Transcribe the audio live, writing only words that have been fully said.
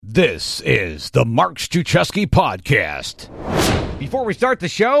This is the Mark Struczewski Podcast. Before we start the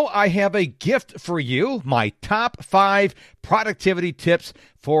show, I have a gift for you, my top 5 productivity tips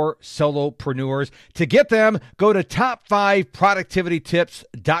for solopreneurs. To get them, go to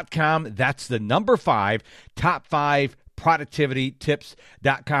top5productivitytips.com. That's the number 5,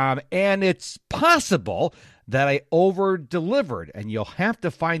 top5productivitytips.com. And it's possible that I over-delivered, and you'll have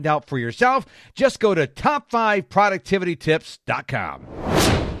to find out for yourself. Just go to top5productivitytips.com.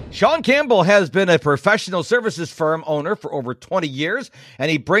 Sean Campbell has been a professional services firm owner for over 20 years, and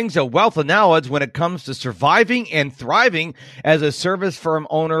he brings a wealth of knowledge when it comes to surviving and thriving as a service firm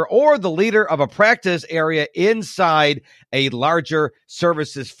owner or the leader of a practice area inside a larger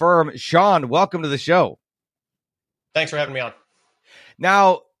services firm. Sean, welcome to the show. Thanks for having me on.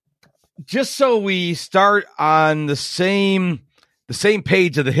 Now, just so we start on the same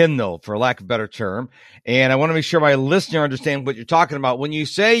page of the hymnal, for lack of a better term, and I want to make sure my listener understands what you're talking about. When you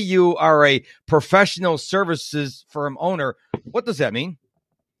say you are a professional services firm owner, what does that mean?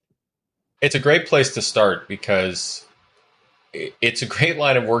 It's a great place to start because it's a great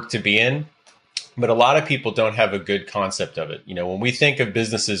line of work to be in, but a lot of people don't have a good concept of it. You know, when we think of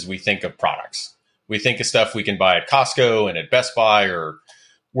businesses, we think of products. We think of stuff we can buy at Costco and at Best Buy or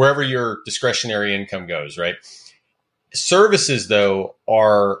wherever your discretionary income goes, right? Services, though,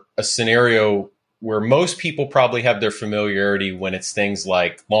 are a scenario where most people probably have their familiarity when it's things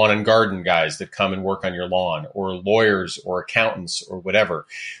like lawn and garden guys that come and work on your lawn, or lawyers or accountants or whatever.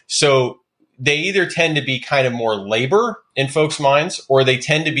 So they either tend to be kind of more labor in folks' minds, or they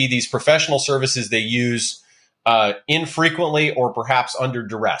tend to be these professional services they use infrequently or perhaps under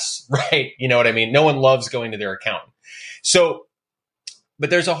duress, right? You know what I mean? No one loves going to their accountant. But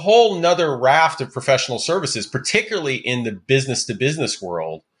there's a whole nother raft of professional services, particularly in the business to business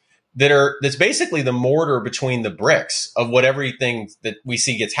world, that's basically the mortar between the bricks of what everything that we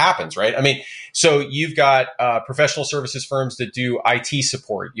see happens, right? I mean, so you've got professional services firms that do IT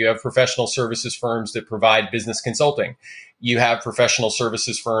support. You have professional services firms that provide business consulting. You have professional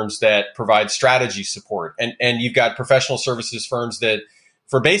services firms that provide strategy support. And you've got professional services firms that,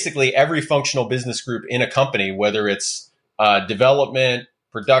 for basically every functional business group in a company, whether it's development,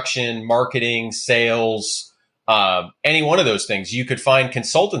 production, marketing, sales, any one of those things, you could find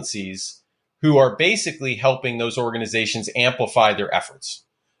consultancies who are basically helping those organizations amplify their efforts.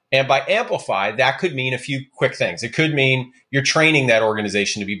 And by amplify, that could mean a few quick things. It could mean you're training that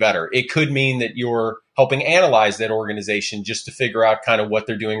organization to be better. It could mean that you're helping analyze that organization just to figure out kind of what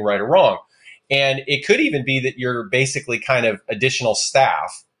they're doing right or wrong. And it could even be that you're basically kind of additional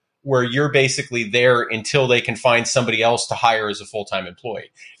staff where you're basically there until they can find somebody else to hire as a full-time employee.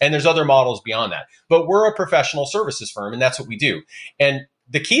 And there's other models beyond that. But we're a professional services firm, and that's what we do. And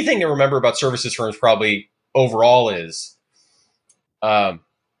the key thing to remember about services firms probably overall is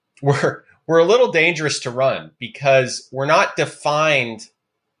we're a little dangerous to run because we're not defined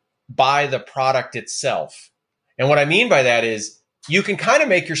by the product itself. And what I mean by that is you can kind of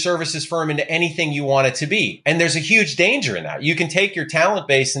make your services firm into anything you want it to be. And there's a huge danger in that. You can take your talent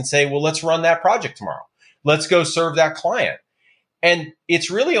base and say, well, let's run that project tomorrow. Let's go serve that client. And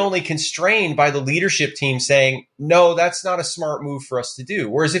it's really only constrained by the leadership team saying, no, that's not a smart move for us to do.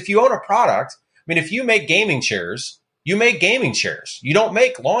 Whereas if you own a product, I mean, if you make gaming chairs, you make gaming chairs. You don't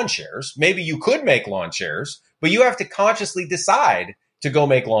make lawn chairs. Maybe you could make lawn chairs, but you have to consciously decide to go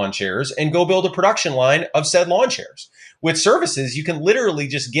make lawn chairs and go build a production line of said lawn chairs. With services, you can literally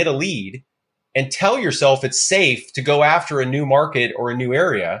just get a lead and tell yourself it's safe to go after a new market or a new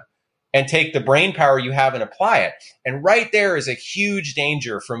area and take the brain power you have and apply it. And right there is a huge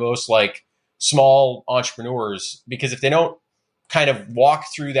danger for most like small entrepreneurs, because if they don't kind of walk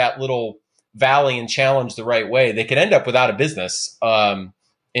through that little valley and challenge the right way, they could end up without a business in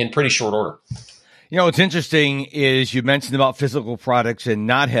pretty short order. You know, what's interesting is you mentioned about physical products and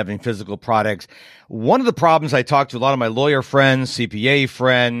not having physical products. One of the problems I talk to a lot of my lawyer friends, CPA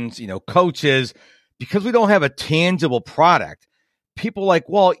friends, coaches, because we don't have a tangible product, people are like,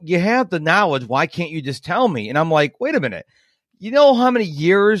 well, you have the knowledge. Why can't you just tell me? And I'm like, wait a minute. You know how many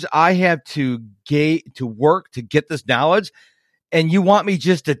years I have to work to get this knowledge? And you want me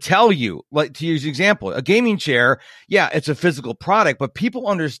just to tell you, like, to use an example, a gaming chair, yeah, it's a physical product, but people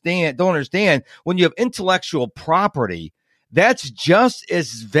don't understand when you have intellectual property, that's just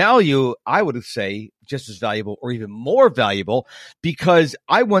as valuable, I would say, just as valuable or even more valuable, because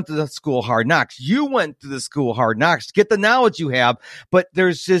I went to the school of hard knocks. You went to the school of hard knocks to get the knowledge you have, but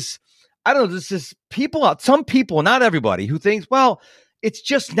there's this, I don't know, there's this people out, some people, not everybody, who thinks, well, It's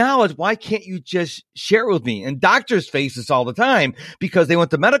just now is why can't you just share it with me? And doctors face this all the time because they went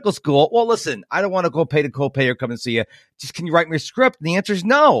to medical school. Well, listen, I don't want to go pay the copay or come and see you. Just can you write me a script? And the answer is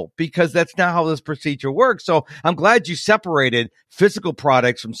no, because that's not how this procedure works. So I'm glad you separated physical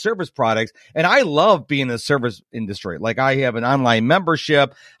products from service products. And I love being in the service industry. Like I have an online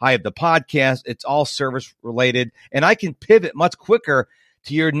membership. I have the podcast. It's all service related. And I can pivot much quicker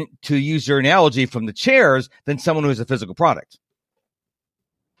to use your analogy from the chairs than someone who has a physical product.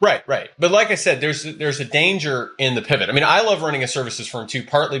 Right. But like I said, there's a danger in the pivot. I mean, I love running a services firm too,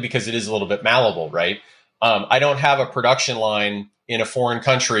 partly because it is a little bit malleable, right? I don't have a production line in a foreign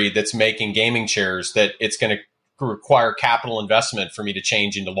country that's making gaming chairs that it's going to require capital investment for me to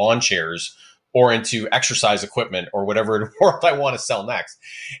change into lawn chairs or into exercise equipment or whatever in the world I want to sell next.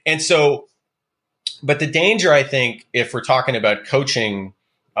 And so, but the danger, I think, if we're talking about coaching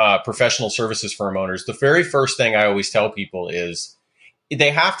professional services firm owners, the very first thing I always tell people is,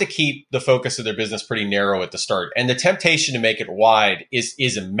 they have to keep the focus of their business pretty narrow at the start. And the temptation to make it wide is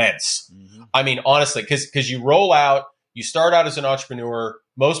immense. Mm-hmm. I mean, honestly, because you start out as an entrepreneur.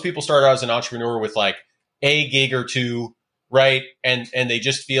 Most people start out as an entrepreneur with like a gig or two, right? And they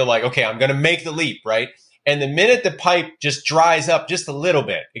just feel like, okay, I'm going to make the leap, right? And the minute the pipe just dries up just a little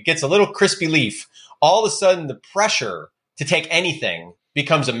bit, it gets a little crispy leaf, all of a sudden the pressure to take anything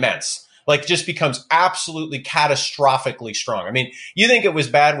becomes immense. Like just becomes absolutely catastrophically strong. I mean, you think it was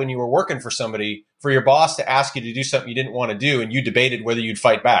bad when you were working for somebody, for your boss to ask you to do something you didn't want to do and you debated whether you'd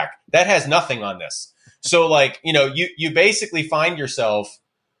fight back. That has nothing on this. So like, you basically find yourself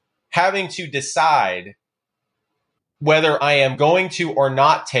having to decide whether I am going to or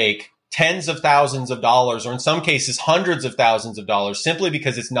not take tens of thousands of dollars, or in some cases, hundreds of thousands of dollars, simply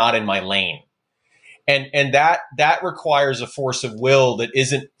because it's not in my lane. And that requires a force of will that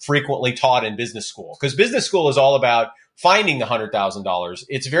isn't frequently taught in business school, because business school is all about finding the $100,000.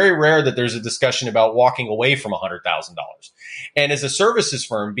 It's very rare that there's a discussion about walking away from $100,000. And as a services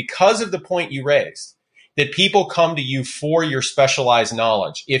firm, because of the point you raised, that people come to you for your specialized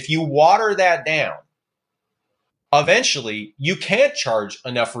knowledge, if you water that down, eventually you can't charge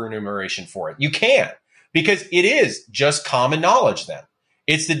enough remuneration for it. You can't, because it is just common knowledge then.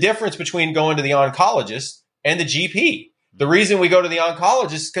 It's the difference between going to the oncologist and the GP. The reason we go to the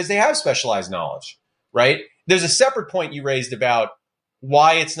oncologist is because they have specialized knowledge, right? There's a separate point you raised about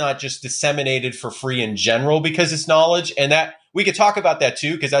why it's not just disseminated for free in general because it's knowledge. And that we could talk about that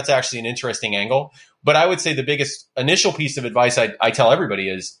too, because that's actually an interesting angle. But I would say the biggest initial piece of advice I tell everybody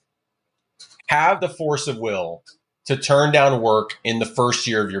is have the force of will to turn down work in the first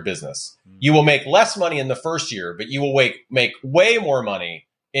year of your business. You will make less money in the first year, but you will make way more money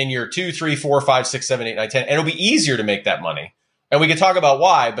in year 2, 3, 4, 5, 6, 7, 8, 9, 10. And it'll be easier to make that money. And we can talk about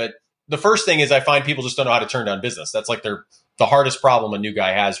why, but the first thing is I find people just don't know how to turn down business. That's like the hardest problem a new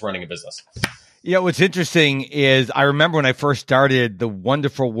guy has running a business. Yeah, what's interesting is I remember when I first started the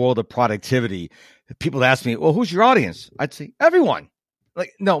wonderful world of productivity, people ask me, well, who's your audience? I'd say everyone.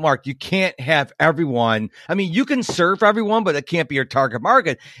 Like, no, Mark, you can't have everyone. I mean, you can serve everyone, but it can't be your target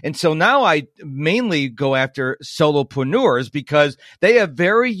market. And so now I mainly go after solopreneurs because they have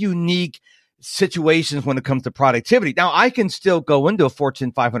very unique situations when it comes to productivity. Now, I can still go into a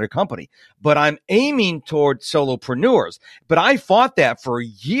Fortune 500 company, but I'm aiming toward solopreneurs. But I fought that for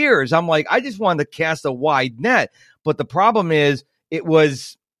years. I'm like, I just wanted to cast a wide net. But the problem is it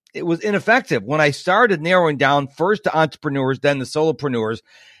was ineffective. When I started narrowing down first to entrepreneurs, then the solopreneurs,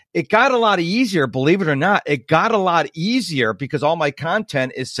 it got a lot easier. Believe it or not, it got a lot easier because all my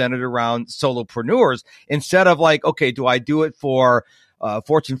content is centered around solopreneurs instead of like, okay, do I do it for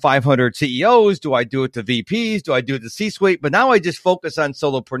Fortune 500 CEOs? Do I do it to VPs? Do I do it to C-suite? But now I just focus on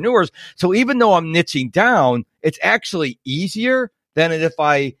solopreneurs. So even though I'm niching down, it's actually easier than if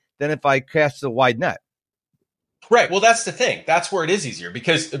I cast a wide net. Right. Well, that's the thing. That's where it is easier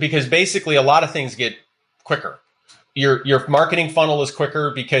because basically a lot of things get quicker. Your marketing funnel is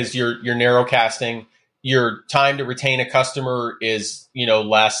quicker because you're narrow casting. Your time to retain a customer is,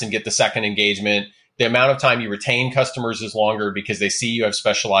 less and get the second engagement. The amount of time you retain customers is longer because they see you have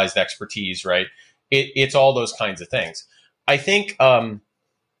specialized expertise, right? It's all those kinds of things. I think one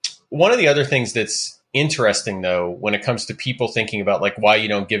of the other things that's interesting, though, when it comes to people thinking about like why you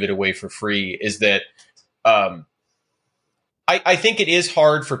don't give it away for free is that I think it is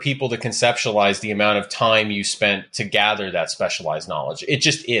hard for people to conceptualize the amount of time you spent to gather that specialized knowledge. It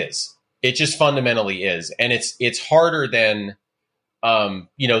just is. It just fundamentally is. And it's harder than,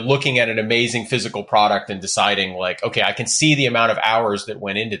 looking at an amazing physical product and deciding like, okay, I can see the amount of hours that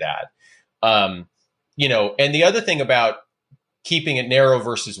went into that. And the other thing about keeping it narrow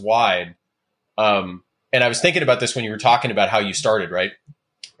versus wide, and I was thinking about this when you were talking about how you started, right?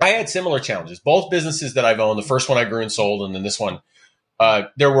 I had similar challenges. Both businesses that I've owned, the first one I grew and sold, and then this one,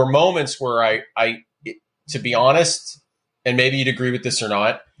 there were moments where I, to be honest, and maybe you'd agree with this or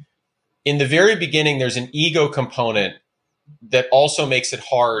not, in the very beginning, there's an ego component that also makes it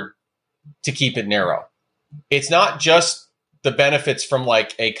hard to keep it narrow. It's not just the benefits from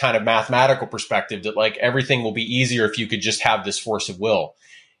like a kind of mathematical perspective that like everything will be easier if you could just have this force of will.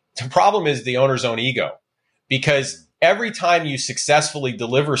 The problem is the owner's own ego, because every time you successfully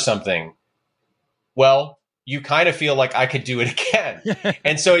deliver something, well, you kind of feel like I could do it again.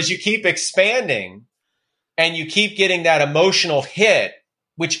 And so as you keep expanding and you keep getting that emotional hit,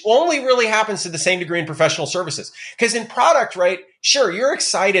 which only really happens to the same degree in professional services. Because in product, right, sure, you're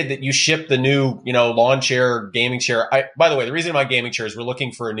excited that you ship the new, lawn chair, gaming chair. By the way, the reason I'm on gaming chair is we're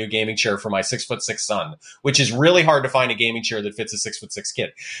looking for a new gaming chair for my 6'6" son, which is really hard to find a gaming chair that fits a 6'6"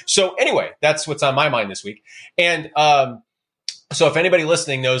 kid. So anyway, that's what's on my mind this week. And so if anybody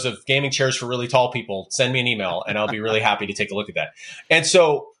listening knows of gaming chairs for really tall people, send me an email and I'll be really happy to take a look at that. And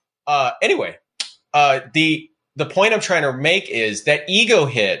so anyway, the point I'm trying to make is that ego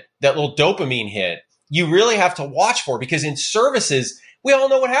hit, that little dopamine hit, you really have to watch for, because in services, we all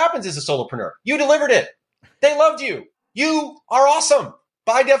know what happens as a solopreneur. You delivered it. They loved you. You are awesome.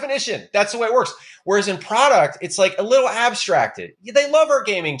 By definition, that's the way it works. Whereas in product, it's like a little abstracted. They love our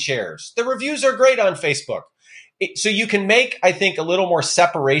gaming chairs. The reviews are great on Facebook. So you can make, I think, a little more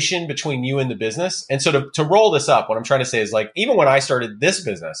separation between you and the business. And so to roll this up, what I'm trying to say is like, even when I started this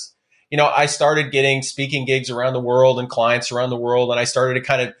business, I started getting speaking gigs around the world and clients around the world, and I started to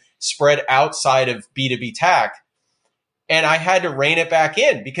kind of spread outside of B2B tech. And I had to rein it back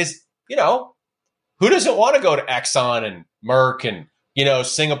in because, who doesn't want to go to Exxon and Merck and,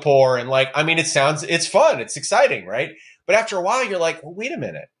 Singapore? And it's fun. It's exciting, right? But after a while, you're like, well, wait a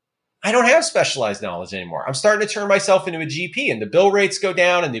minute. I don't have specialized knowledge anymore. I'm starting to turn myself into a GP, and the bill rates go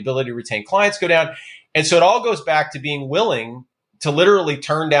down and the ability to retain clients go down. And so it all goes back to being willing to literally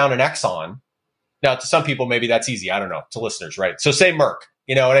turn down an Exxon. Now, to some people, maybe that's easy. I don't know. To listeners, right? So say Merck,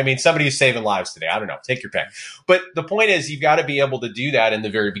 you know what I mean? Somebody who's saving lives today. I don't know. Take your pick. But the point is, you've got to be able to do that in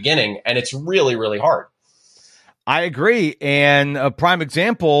the very beginning. And it's really, really hard. I agree. And a prime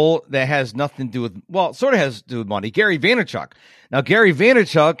example that has nothing to do with, well, sort of has to do with money, Gary Vaynerchuk. Now, Gary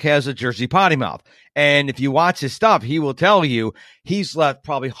Vaynerchuk has a Jersey potty mouth. And if you watch his stuff, he will tell you he's left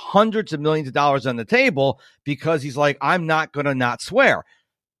probably hundreds of millions of dollars on the table because he's like, I'm not going to not swear.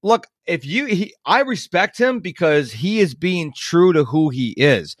 Look, I respect him because he is being true to who he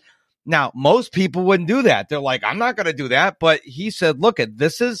is. Now, most people wouldn't do that. They're like, I'm not going to do that. But he said, look,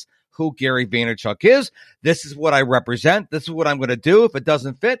 this is who Gary Vaynerchuk is. This is what I represent. This is what I'm going to do. If it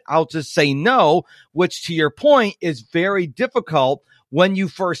doesn't fit, I'll just say no, which to your point is very difficult when you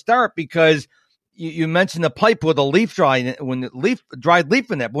first start, because you mentioned the pipe with a dried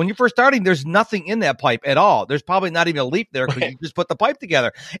leaf in it. But when you're first starting, there's nothing in that pipe at all. There's probably not even a leaf there because you just put the pipe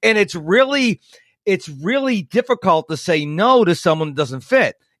together. And it's really difficult to say no to someone that doesn't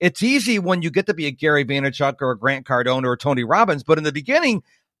fit. It's easy when you get to be a Gary Vaynerchuk or a Grant Cardone or a Tony Robbins. But in the beginning,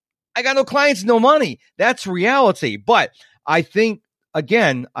 I got no clients, no money. That's reality. But I think,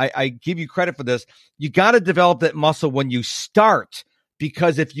 again, I give you credit for this. You got to develop that muscle when you start,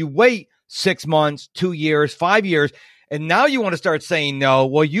 because if you wait 6 months, 2 years, 5 years, and now you want to start saying no,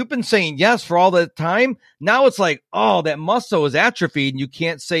 well, you've been saying yes for all that time. Now it's like, oh, that muscle is atrophied and you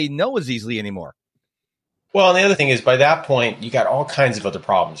can't say no as easily anymore. Well, and the other thing is, by that point, you got all kinds of other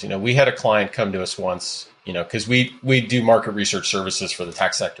problems. We had a client come to us once, because we do market research services for the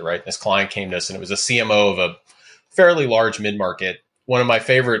tech sector, right? This client came to us, and it was a CMO of a fairly large mid-market, one of my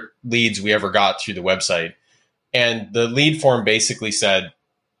favorite leads we ever got through the website. And the lead form basically said,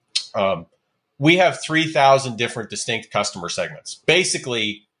 we have 3,000 different distinct customer segments.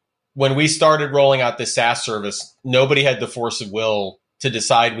 Basically, when we started rolling out this SaaS service, nobody had the force of will to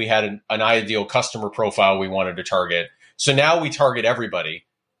decide we had an ideal customer profile we wanted to target. So now we target everybody.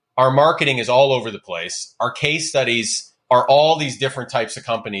 Our marketing is all over the place. Our case studies are all these different types of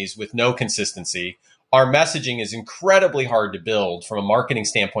companies with no consistency. Our messaging is incredibly hard to build from a marketing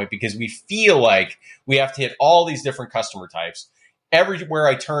standpoint because we feel like we have to hit all these different customer types. Everywhere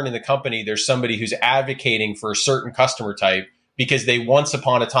I turn in the company, there's somebody who's advocating for a certain customer type because they once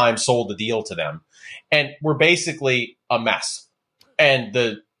upon a time sold the deal to them. And we're basically a mess. And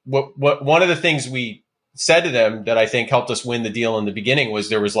one of the things we said to them that I think helped us win the deal in the beginning was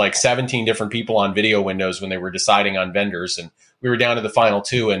there was like 17 different people on video windows when they were deciding on vendors. And we were down to the final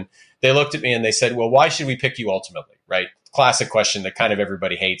 2. And they looked at me and they said, well, why should we pick you ultimately? Right? Classic question that kind of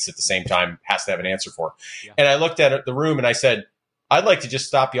everybody hates at the same time has to have an answer for. Yeah. And I looked at the room and I said, I'd like to just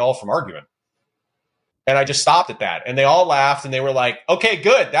stop you all from arguing. And I just stopped at that. And they all laughed and they were like, okay,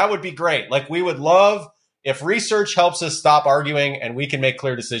 good. That would be great. Like, we would love if research helps us stop arguing and we can make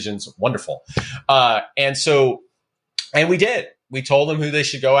clear decisions. Wonderful. And we did. We told them who they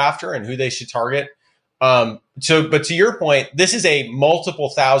should go after and who they should target. But to your point, this is a multiple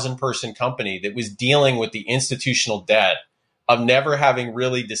 1,000-person company that was dealing with the institutional debt of never having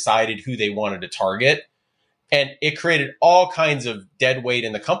really decided who they wanted to target. And it created all kinds of dead weight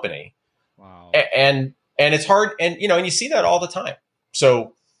in the company. Wow. And it's hard. And you see that all the time.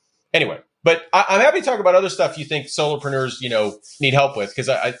 So anyway, but I'm happy to talk about other stuff you think solopreneurs, need help with, because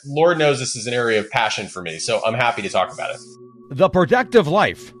Lord knows this is an area of passion for me. So I'm happy to talk about it. The Productive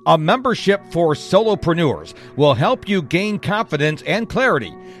Life, a membership for solopreneurs, will help you gain confidence and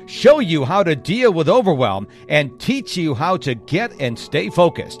clarity, show you how to deal with overwhelm, and teach you how to get and stay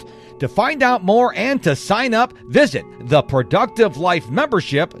focused. To find out more and to sign up, visit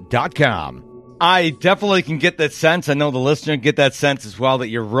theproductivelifemembership.com. I definitely can get that sense. I know the listener can get that sense as well, that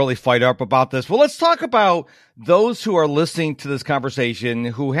you're really fired up about this. Well, let's talk about those who are listening to this conversation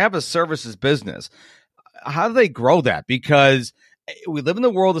who have a services business. How do they grow that? Because we live in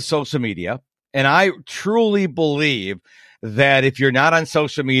the world of social media, and I truly believe that if you're not on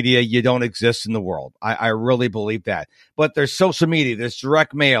social media, you don't exist in the world. I really believe that. But there's social media, there's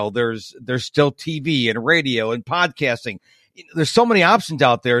direct mail, there's still TV and radio and podcasting. There's so many options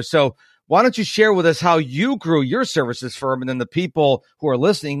out there. So why don't you share with us how you grew your services firm, and then the people who are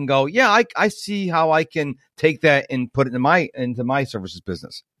listening can go, yeah, I see how I can take that and put it into my services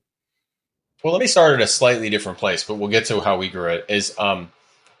business. Well, let me start at a slightly different place, but we'll get to how we grew it.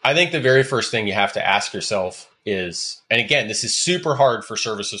 I think the very first thing you have to ask yourself is, and again, this is super hard for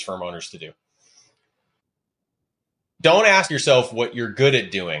services firm owners to do. Don't ask yourself what you're good at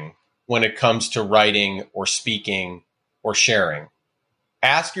doing when it comes to writing or speaking or sharing.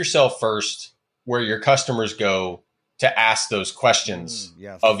 Ask yourself first where your customers go to ask those questions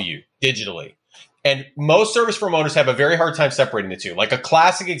of you digitally. And most service firm owners have a very hard time separating the two. Like, a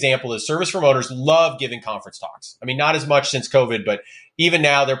classic example is service firm owners love giving conference talks. I mean, not as much since COVID, but even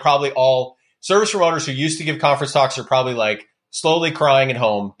now, they're probably all service firm owners who used to give conference talks are probably like slowly crying at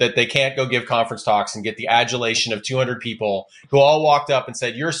home that they can't go give conference talks and get the adulation of 200 people who all walked up and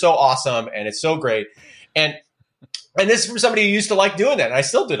said, "You're so awesome and it's so great." And this is from somebody who used to like doing that. And I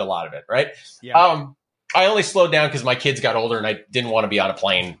still did a lot of it, right? Yeah. I only slowed down because my kids got older and I didn't want to be on a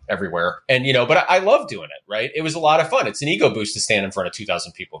plane everywhere. And, but I love doing it, right? It was a lot of fun. It's an ego boost to stand in front of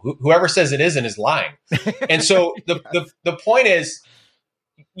 2,000 people. Whoever says it isn't is lying. And so the point is,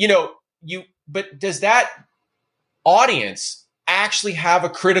 but does that audience actually have a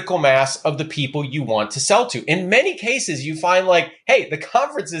critical mass of the people you want to sell to? In many cases, you find like, hey, the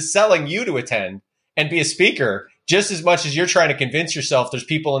conference is selling you to attend and be a speaker just as much as you're trying to convince yourself there's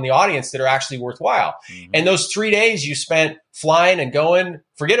people in the audience that are actually worthwhile. Mm-hmm. And those 3 days you spent flying and going,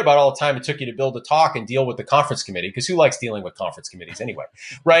 forget about all the time it took you to build a talk and deal with the conference committee, because who likes dealing with conference committees anyway,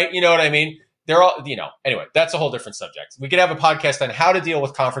 right? You know what I mean? They're all, anyway, that's a whole different subject. We could have a podcast on how to deal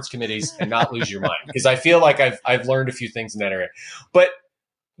with conference committees and not lose your mind, because I feel like I've learned a few things in that area. But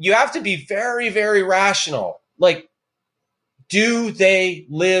you have to be very, very rational. Like, do they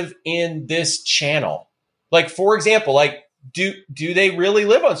live in this channel? Like, for example, like, do they really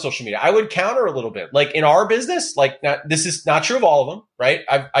live on social media? I would counter a little bit. Like, in our business, this is not true of all of them, right?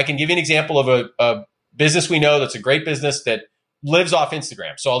 I can give you an example of a business we know that's a great business that lives off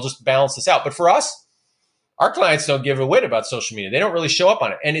Instagram. So I'll just balance this out. But for us, our clients don't give a whit about social media. They don't really show up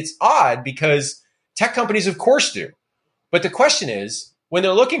on it. And it's odd because tech companies, of course, do. But the question is, when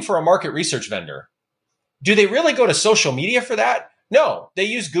they're looking for a market research vendor, do they really go to social media for that? No, they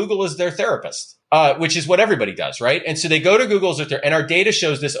use Google as their therapist. Which is what everybody does, right? And so they go to Google's with and our data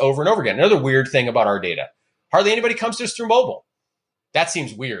shows this over and over again. Another weird thing about our data, hardly anybody comes to us through mobile. That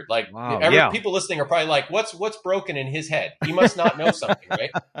seems weird. Like, people listening are probably like, what's broken in his head? He must not know something,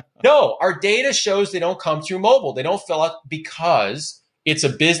 right? No, our data shows they don't come through mobile. They don't fill out because it's a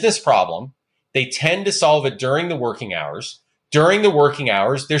business problem. They tend to solve it during the working hours. During the working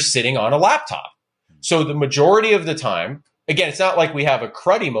hours, they're sitting on a laptop. So the majority of the time, again, it's not like we have a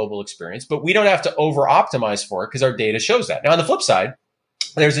cruddy mobile experience, but we don't have to over optimize for it because our data shows that. Now, on the flip side,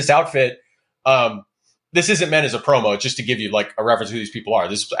 there's this outfit. This isn't meant as a promo, just to give you like a reference to who these people are.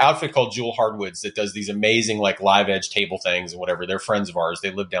 This outfit called Jewel Hardwoods that does these amazing like live edge table things and whatever. They're friends of ours.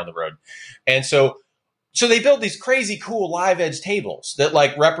 They live down the road. And so they build these crazy cool live edge tables that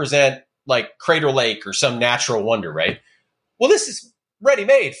like represent like Crater Lake or some natural wonder, right? Well, this is ready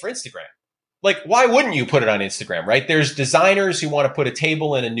made for Instagram. Like, why wouldn't you put it on Instagram, right? There's designers who want to put a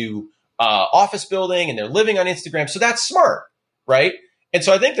table in a new office building and they're living on Instagram. So that's smart, right? And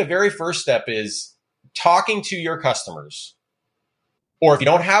so I think the very first step is talking to your customers, or if you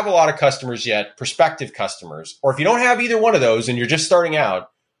don't have a lot of customers yet, prospective customers, or if you don't have either one of those and you're just starting out,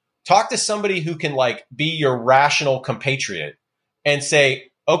 talk to somebody who can like be your rational compatriot and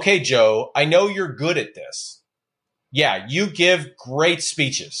say, okay, Joe, I know you're good at this. Yeah, you give great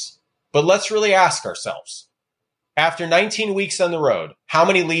speeches, but let's really ask ourselves, after 19 weeks on the road, how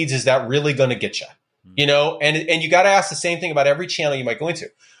many leads is that really going to get you? You know, and you got to ask the same thing about every channel you might go into.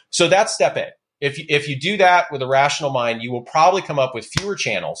 So that's step A. If you do that with a rational mind, you will probably come up with fewer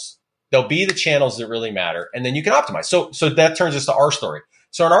channels. They'll be the channels that really matter, and then you can optimize. So that turns us to our story.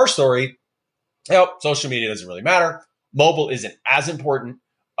 So in our story, social media doesn't really matter. Mobile isn't as important.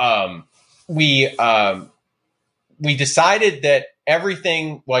 We decided that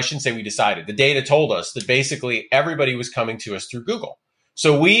everything, well, I shouldn't say we decided. The data told us that basically everybody was coming to us through Google.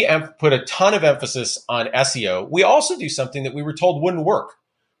 So we put a ton of emphasis on SEO. We also do something that we were told wouldn't work,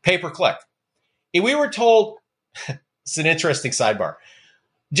 pay-per-click. We were told, it's an interesting sidebar.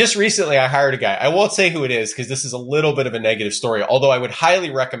 Just recently, I hired a guy. I won't say who it is because this is a little bit of a negative story, although I would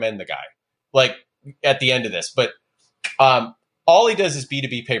highly recommend the guy, like at the end of this. But all he does is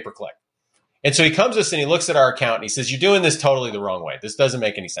B2B pay-per-click. And so he comes to us and he looks at our account and he says, you're doing this totally the wrong way. This doesn't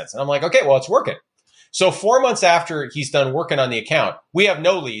make any sense. And I'm like, okay, well, it's working. So 4 months after he's done working on the account, we have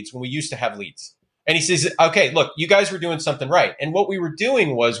no leads when we used to have leads. And he says, okay, look, you guys were doing something right. And what we were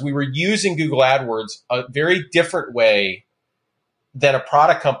doing was we were using Google AdWords a very different way than a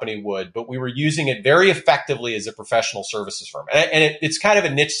product company would, but we were using it very effectively as a professional services firm. And it's kind of a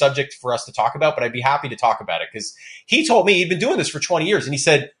niche subject for us to talk about, but I'd be happy to talk about it because he told me he'd been doing this for 20 years. And he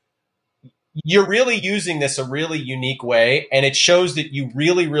said, you're really using this a really unique way. And it shows that you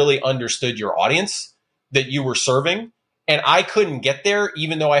really, really understood your audience that you were serving. And I couldn't get there,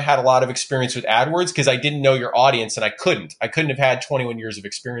 even though I had a lot of experience with AdWords, because I didn't know your audience and I couldn't have had 21 years of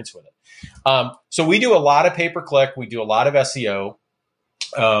experience with it. So we do a lot of pay-per-click. We do a lot of SEO.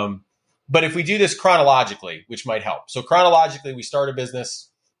 But if we do this chronologically, which might help. So chronologically, we start a business.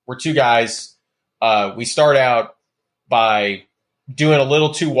 We're two guys. We start out by doing a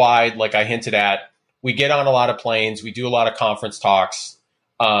little too wide, like I hinted at. We get on a lot of planes. We do a lot of conference talks.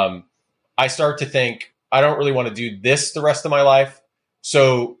 I start to think, I don't really want to do this the rest of my life.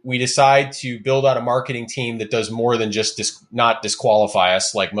 So we decide to build out a marketing team that does more than just not disqualify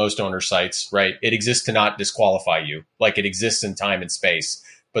us like most owner sites, right? It exists to not disqualify you, like it exists in time and space,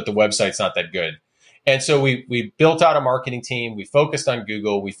 but the website's not that good. And so we built out a marketing team. We focused on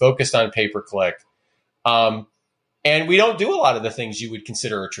Google. We focused on pay-per-click. And we don't do a lot of the things you would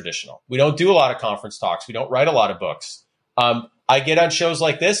consider a traditional. We don't do a lot of conference talks. We don't write a lot of books. I get on shows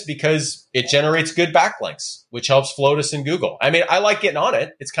like this because it generates good backlinks, which helps float us in Google. I mean, I like getting on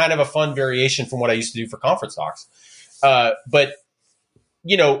it. It's kind of a fun variation from what I used to do for conference talks. But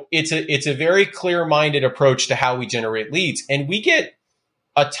you know, it's a very clear-minded approach to how we generate leads, and we get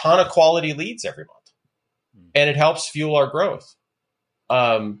a ton of quality leads every month, and it helps fuel our growth.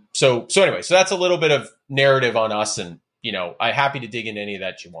 So anyway, so that's a little bit of narrative on us, and you know, I'm happy to dig into any of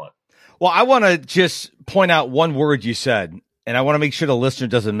that you want. Well, I want to just point out one word you said, and I want to make sure the listener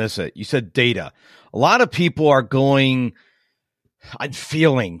doesn't miss it. You said data. A lot of people are going on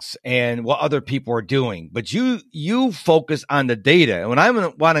feelings and what other people are doing, but you focus on the data. And what I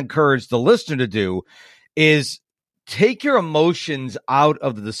want to encourage the listener to do is take your emotions out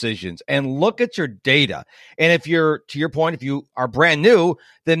of the decisions and look at your data. And if you're, to your point, if you are brand new,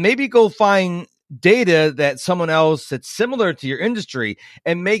 then maybe go find data that someone else that's similar to your industry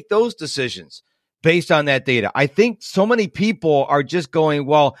and make those decisions based on that data. I think so many people are just going,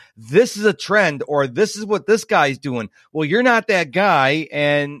 well, this is a trend, or this is what this guy's doing. Well, you're not that guy,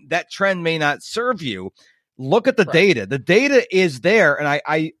 and that trend may not serve you. Look at the data. The data is there. And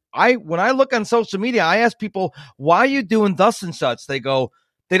I when I look on social media, I ask people, why are you doing thus and such? They don't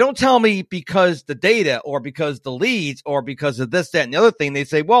tell me because the data or because the leads or because of this, that, and the other thing. They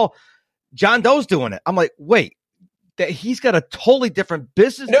say, well, John Doe's doing it. I'm like, wait, that he's got a totally different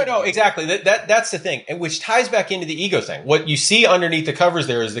business. No, exactly. That's the thing, and which ties back into the ego thing. What you see underneath the covers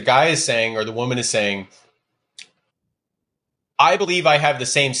there is the guy is saying, or the woman is saying, I believe I have the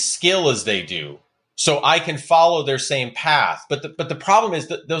same skill as they do, so I can follow their same path. But the problem is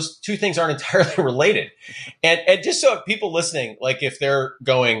that those two things aren't entirely related. And just so people listening, like if they're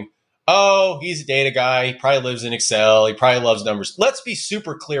going, oh, he's a data guy, he probably lives in Excel, he probably loves numbers. Let's be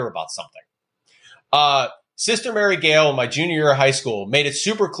super clear about something. Sister Mary Gale in my junior year of high school made it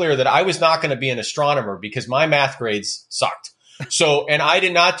super clear that I was not going to be an astronomer because my math grades sucked. And I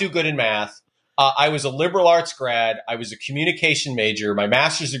did not do good in math. I was a liberal arts grad. I was a communication major. My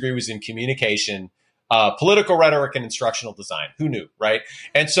master's degree was in communication, political rhetoric, and instructional design. Who knew, right?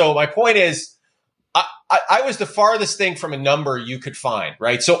 And so my point is, I was the farthest thing from a number you could find,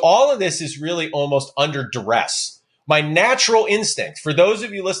 right? So all of this is really almost under duress. My natural instinct, for those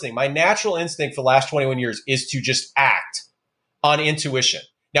of you listening, my natural instinct for the last 21 years is to just act on intuition.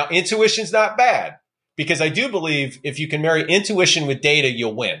 Now, intuition's not bad, because I do believe if you can marry intuition with data,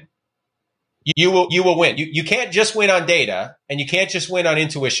 you'll win. You will win. You can't just win on data, and you can't just win on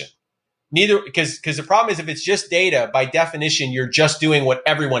intuition. Neither, because the problem is, if it's just data, by definition, you're just doing what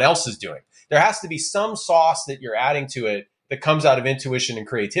everyone else is doing. There has to be some sauce that you're adding to it that comes out of intuition and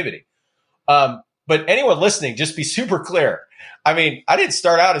creativity. But anyone listening, just be super clear. I mean, I didn't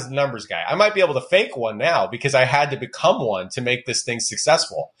start out as a numbers guy. I might be able to fake one now because I had to become one to make this thing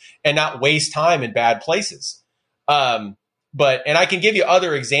successful and not waste time in bad places. And I can give you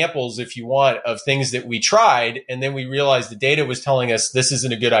other examples if you want of things that we tried, and then we realized the data was telling us this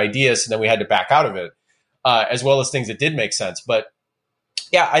isn't a good idea, so then we had to back out of it, as well as things that did make sense. But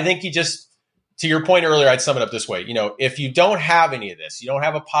yeah, I think to your point earlier, I'd sum it up this way. If you don't have any of this, you don't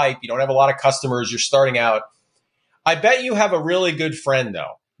have a pipe, you don't have a lot of customers, you're starting out, I bet you have a really good friend,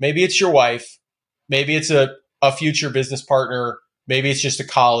 though. Maybe it's your wife, maybe it's a future business partner, maybe it's just a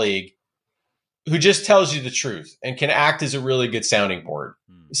colleague who just tells you the truth and can act as a really good sounding board.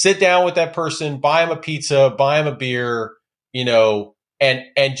 Sit down with that person, buy them a pizza, buy them a beer,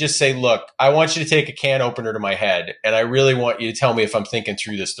 and just say, look, I want you to take a can opener to my head, and I really want you to tell me if I'm thinking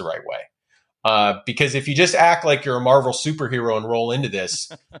through this the right way. Because if you just act like you're a Marvel superhero and roll into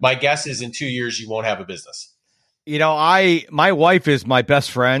this, my guess is in 2 years, you won't have a business. My wife is my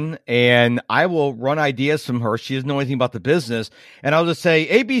best friend, and I will run ideas from her. She doesn't know anything about the business, and I'll just say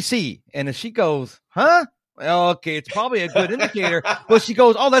ABC. And if she goes, huh? Well, okay, it's probably a good indicator. But she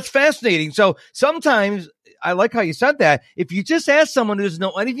goes, oh, that's fascinating. So sometimes I like how you said that. If you just ask someone who doesn't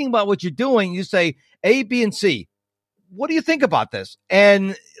know anything about what you're doing, you say A, B, and C. What do you think about this?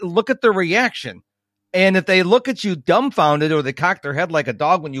 And look at their reaction. And if they look at you dumbfounded, or they cock their head like a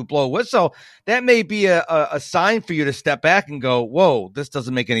dog when you blow a whistle, that may be a sign for you to step back and go, whoa, this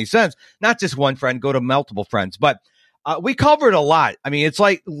doesn't make any sense. Not just one friend, go to multiple friends. But we covered a lot. I mean, it's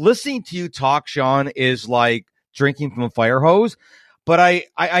like listening to you talk, Sean, is like drinking from a fire hose. But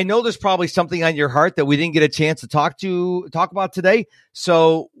I know there's probably something on your heart that we didn't get a chance to talk about today.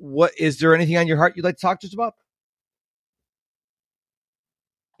 So is there anything on your heart you'd like to talk to us about?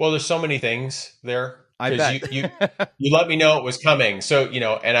 Well, there's so many things there. I bet. you let me know it was coming. So,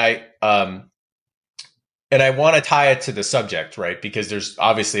 and I want to tie it to the subject, right? Because there's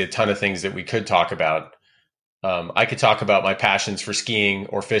obviously a ton of things that we could talk about. I could talk about my passions for skiing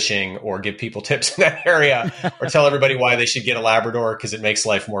or fishing, or give people tips in that area, or tell everybody why they should get a Labrador because it makes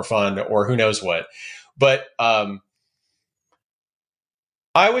life more fun, or who knows what. But I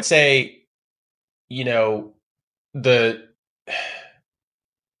would say,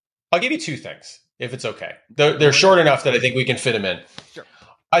 I'll give you two things, if it's okay. They're short enough that I think we can fit them in. Sure.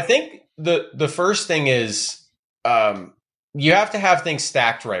 I think the first thing is you have to have things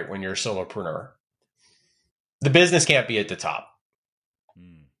stacked right when you're a solopreneur. The business can't be at the top.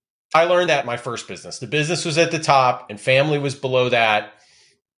 I learned that in my first business. The business was at the top, and family was below that.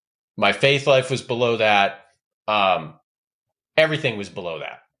 My faith life was below that. Everything was below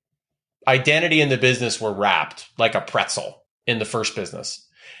that. Identity and the business were wrapped like a pretzel in the first business.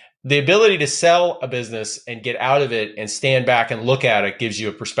 The ability to sell a business and get out of it and stand back and look at it gives you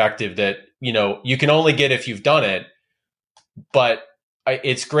a perspective that, you can only get if you've done it, but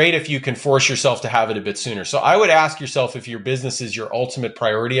it's great if you can force yourself to have it a bit sooner. So I would ask yourself if your business is your ultimate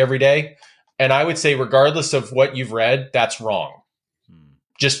priority every day. And I would say, regardless of what you've read, that's wrong.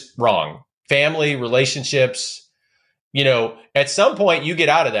 Just wrong. Family, relationships, at some point you get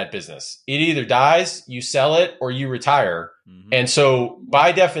out of that business. It either dies, you sell it, or you retire. And so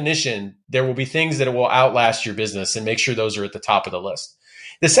by definition, there will be things that will outlast your business, and make sure those are at the top of the list.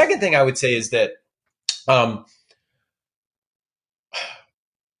 The second thing I would say is that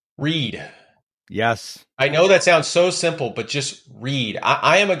read. Yes. I know that sounds so simple, but just read.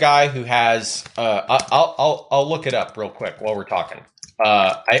 I am a guy who has, I'll look it up real quick while we're talking.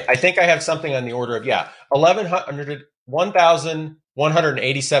 I think I have something on the order of,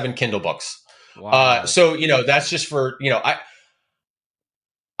 1,187 Kindle books. Wow. So, that's just for,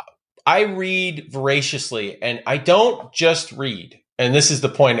 I read voraciously, and I don't just read. And this is the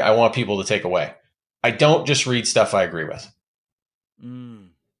point I want people to take away. I don't just read stuff I agree with.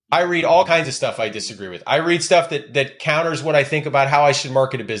 I read all kinds of stuff I disagree with. I read stuff that counters what I think about how I should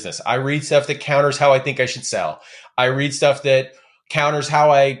market a business. I read stuff that counters how I think I should sell. I read stuff that counters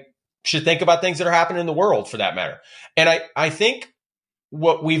how I should think about things that are happening in the world, for that matter. And I think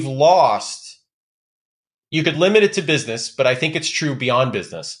what we've lost, you could limit it to business, but I think it's true beyond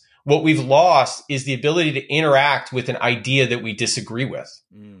business. What we've lost is the ability to interact with an idea that we disagree with.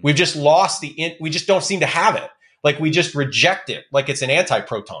 We've just lost we just don't seem to have it. Like we just reject it like it's an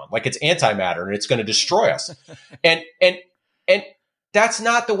antiproton, like it's antimatter and it's going to destroy us. And that's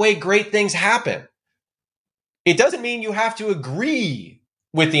not the way great things happen. It doesn't mean you have to agree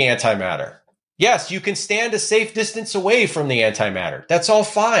with the antimatter. Yes, you can stand a safe distance away from the antimatter. That's all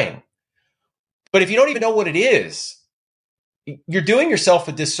fine. But if you don't even know what it is, you're doing yourself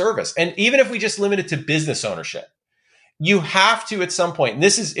a disservice. And even if we just limit it to business ownership, you have to at some point, and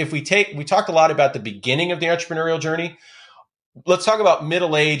this is we talked a lot about the beginning of the entrepreneurial journey. Let's talk about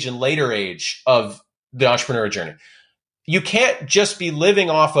middle age and later age of the entrepreneurial journey. You can't just be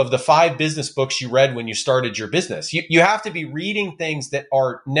living off of the 5 business books you read when you started your business. You have to be reading things that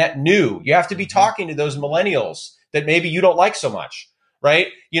are net new. You have to be talking to those millennials that maybe you don't like so much, right?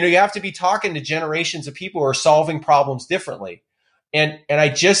 You have to be talking to generations of people who are solving problems differently. And I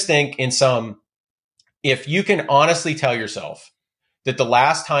just think if you can honestly tell yourself that the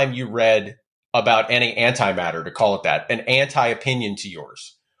last time you read about any antimatter, to call it that, an anti-opinion to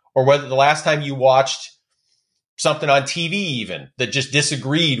yours, or whether the last time you watched something on TV even that just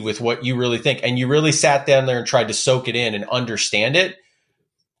disagreed with what you really think, and you really sat down there and tried to soak it in and understand it,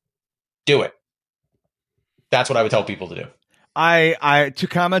 do it. That's what I would tell people to do. I 2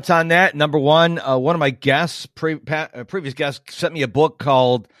 comments on that. Number one of my guests, previous guests, sent me a book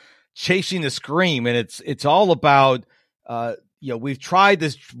called Chasing the Scream, and it's all about we've tried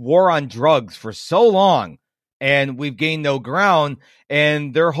this war on drugs for so long and we've gained no ground,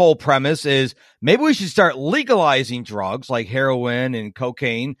 and their whole premise is maybe we should start legalizing drugs like heroin and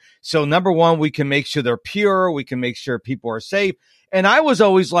cocaine. So number one, we can make sure they're pure, we can make sure people are safe. And I was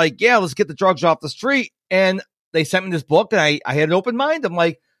always like, yeah, let's get the drugs off the street. And they sent me this book, and I had an open mind. I'm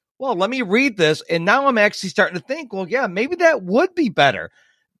like, well, let me read this. And now I'm actually starting to think, well, yeah, maybe that would be better,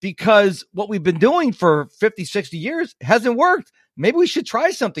 because what we've been doing for 50, 60 years hasn't worked. Maybe we should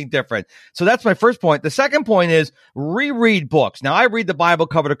try something different. So that's my first point. The second point is reread books. Now, I read the Bible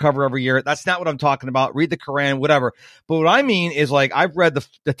cover to cover every year. That's not what I'm talking about. Read the Quran, whatever. But what I mean is, like, I've read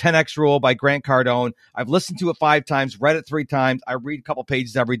the 10X Rule by Grant Cardone. I've listened to it 5 times, read it 3 times. I read a couple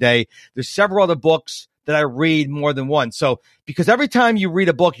pages every day. There's several other books that I read more than once. So because every time you read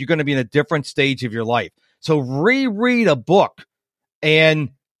a book, you're going to be in a different stage of your life. So reread a book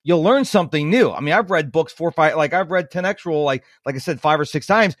and you'll learn something new. I mean, I've read books 4 or 5, like I've read 10X Rule, like I said, 5 or 6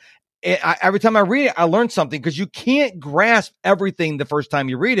 times. Every time I read it, I learn something, because you can't grasp everything the first time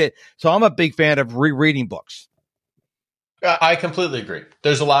you read it. So I'm a big fan of rereading books. I completely agree.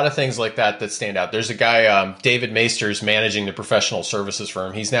 There's a lot of things like that stand out. There's a guy, David Maister's managing the professional services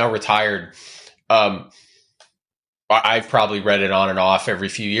firm. He's now retired. I've probably read it on and off every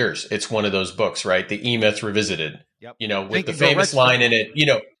few years. It's one of those books, right? The E-Myth Revisited, yep. With the famous line in it,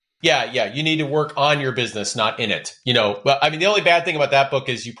 yeah, you need to work on your business, not in it, But I mean, the only bad thing about that book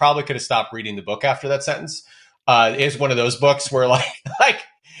is you probably could have stopped reading the book after that sentence. It's one of those books where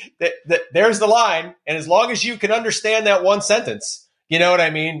there's the line. And as long as you can understand that one sentence, you know what I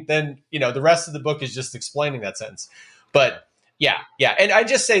mean? Then, the rest of the book is just explaining that sentence. But yeah. And I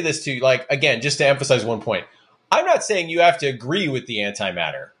just say this too, again, just to emphasize one point, I'm not saying you have to agree with the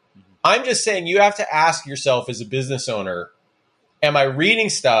antimatter. I'm just saying you have to ask yourself as a business owner, am I reading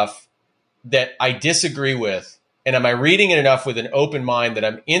stuff that I disagree with? And am I reading it enough with an open mind that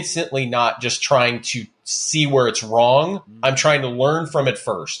I'm instantly not just trying to see where it's wrong? I'm trying to learn from it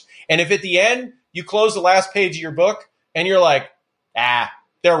first. And if at the end you close the last page of your book and you're like,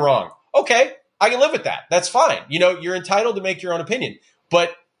 they're wrong. Okay, I can live with that. That's fine. You're entitled to make your own opinion.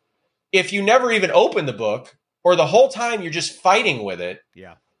 But if you never even open the book, or the whole time you're just fighting with it,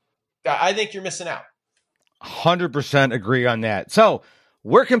 yeah, I think you're missing out. 100% agree on that. So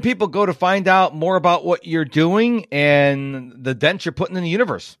where can people go to find out more about what you're doing and the dent you're putting in the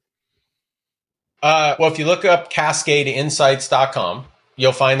universe? Well, if you look up CascadeInsights.com,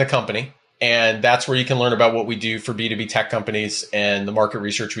 you'll find the company. And that's where you can learn about what we do for B2B tech companies and the market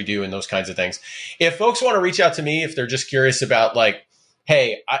research we do and those kinds of things. If folks want to reach out to me, if they're just curious about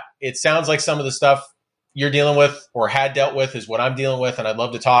hey, it sounds like some of the stuff you're dealing with or had dealt with is what I'm dealing with, and I'd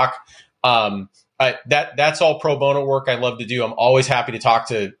love to talk. That's all pro bono work I love to do. I'm always happy to talk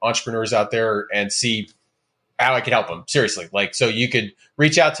to entrepreneurs out there and see how I can help them. Seriously. So you could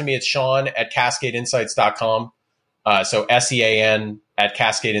reach out to me at Sean@CascadeInsights.com. So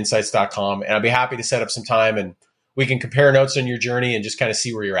SEAN@CascadeInsights.com. And I'd be happy to set up some time and we can compare notes on your journey and just kind of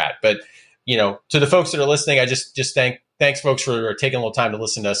see where you're at. But, to the folks that are listening, I just thanks folks for taking a little time to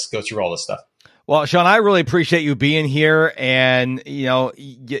listen to us go through all this stuff. Well, Sean, I really appreciate you being here. And,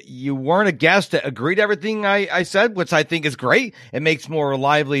 you weren't a guest that agreed to everything I said, which I think is great. It makes more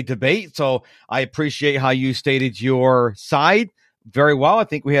lively debate. So I appreciate how you stated your side very well. I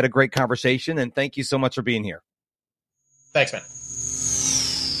think we had a great conversation, and thank you so much for being here. Thanks, man.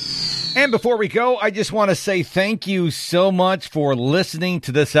 And before we go, I just want to say thank you so much for listening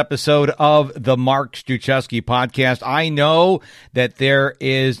to this episode of the Mark Struczewski podcast. I know that there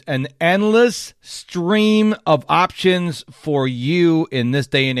is an endless stream of options for you in this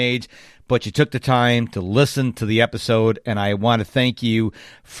day and age, but you took the time to listen to the episode, and I want to thank you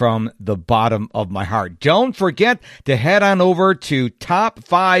from the bottom of my heart. Don't forget to head on over to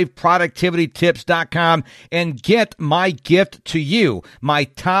top5productivitytips.com and get my gift to you, my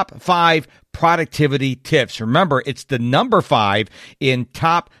top 5 productivity tips. Remember, it's the number 5 in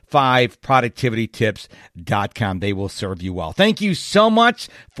top5productivitytips.com. They will serve you well. Thank you so much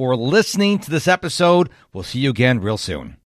for listening to this episode. We'll see you again real soon.